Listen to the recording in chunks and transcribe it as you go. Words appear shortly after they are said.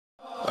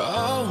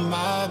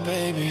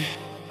baby,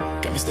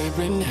 got me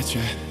staring at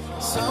you.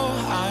 So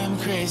I'm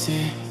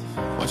crazy,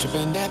 won't you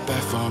bend that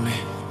back for me?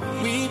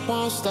 We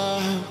won't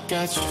stop,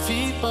 got your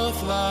feet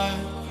both locked.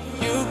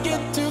 You get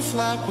to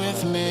fly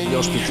with me. Gli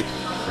ospiti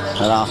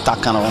la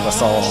attaccano con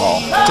questo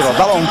tiro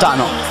da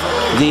lontano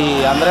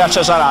di Andrea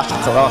Cesaracci.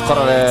 Doveva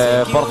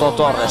correre Porto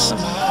Torres.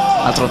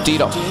 Altro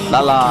tiro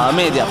dalla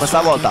media,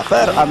 questa volta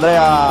per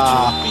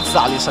Andrea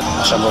Pizzalis,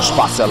 lasciando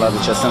spazio alla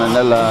ricezione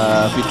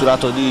del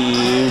pitturato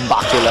di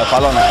Bacchi. Il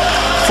pallone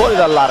fuori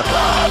dall'arco,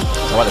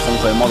 trovare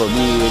comunque il modo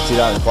di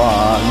tirare qua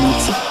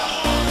Luzzi.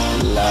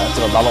 Il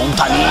tiro da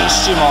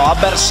lontanissimo a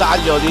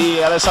bersaglio di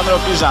Alessandro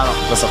Pisano.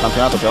 In questo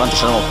campionato più avanti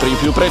saremo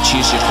più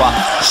precisi. Qua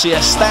si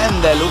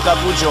estende Luca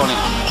Bugioni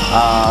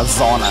a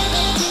zona,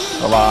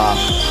 prova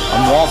a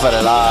muovere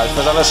il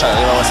peso avversario.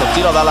 Arriva questo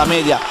tiro dalla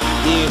media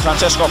di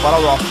Francesco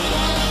Paradò.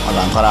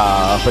 Guarda,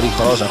 ancora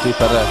pericolosa qui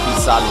per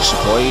Pizzalis,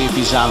 poi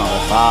Pisano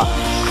che fa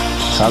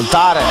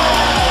saltare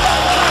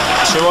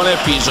Simone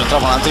Piso,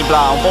 trova una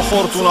tripla un po'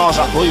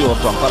 fortunosa, poi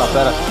urto ancora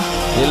per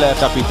il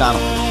capitano,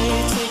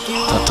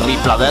 la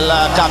tripla del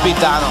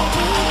capitano.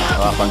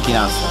 La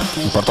panchina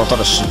il Porto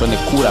Torres si prende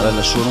cura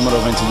del suo numero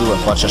 22,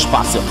 qua c'è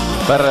spazio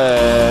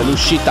per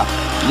l'uscita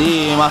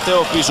di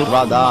Matteo Piso,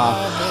 va da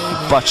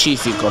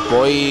Pacifico,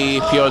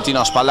 poi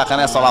Pioltino, spalla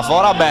canestro, la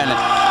fora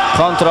bene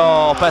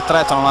contro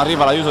Petretto, non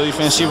arriva l'aiuto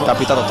difensivo,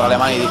 capitato tra le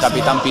mani di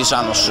Capitan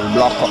Pisano sul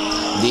blocco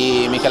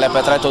di Michele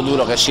Petretto,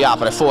 duro che si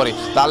apre fuori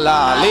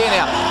dalla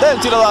linea del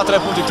tiro da 3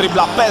 punti,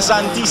 tripla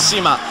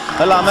pesantissima,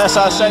 la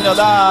messa a segno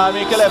da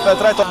Michele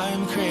Petretto.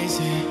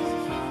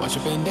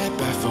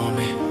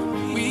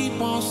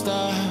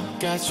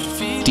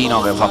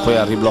 Tino che va poi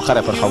a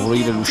ribloccare per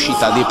favorire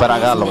l'uscita di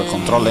Peragallo, che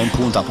controlla in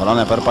punta,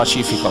 pallone per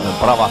Pacifico che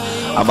prova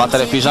a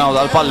battere Pisano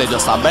dal palleggio,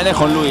 sta bene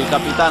con lui il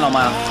capitano,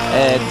 ma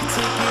è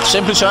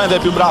semplicemente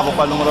più bravo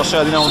qua il numero 6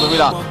 a Dinamo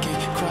 2000.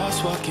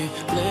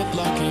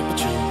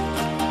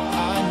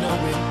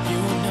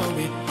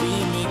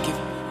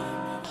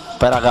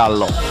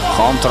 Peragallo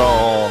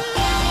contro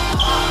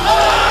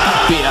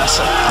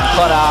Piras,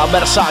 ancora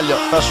Bersaglio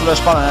sulle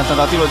spalle nel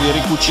tentativo di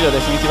ricucire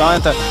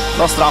definitivamente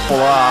lo strappo,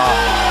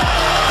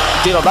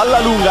 tiro dalla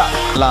lunga,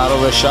 la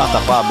rovesciata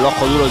qua,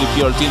 blocco duro di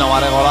Pioltino ma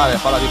regolare,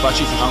 palla di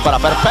Pacifico ancora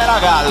per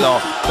Peragallo,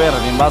 per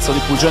rimbalzo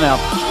di Pugione a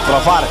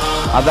provare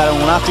a dare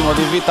un attimo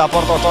di vita a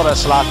Porto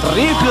Torres, la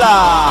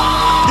tripla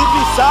di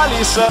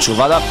Pizzalis, ci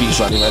va da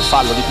Piso, arriva il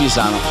fallo di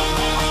Pisano.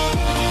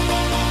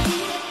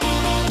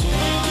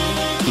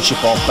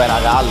 Anticipo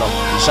Peragallo,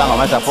 Pisano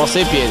mette a posto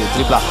i piedi,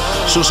 tripla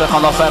sul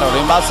secondo ferro,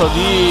 rimbalzo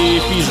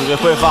di Piso che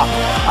poi va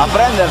a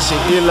prendersi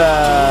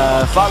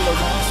il fallo,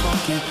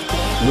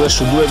 2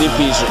 su 2 di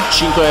Piso,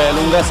 5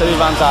 lunghezze di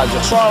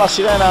vantaggio. Suona la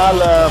sirena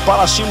al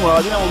Palasimulo,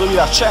 la Dinamo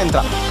 2000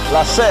 centra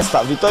la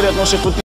sesta vittoria consecutiva.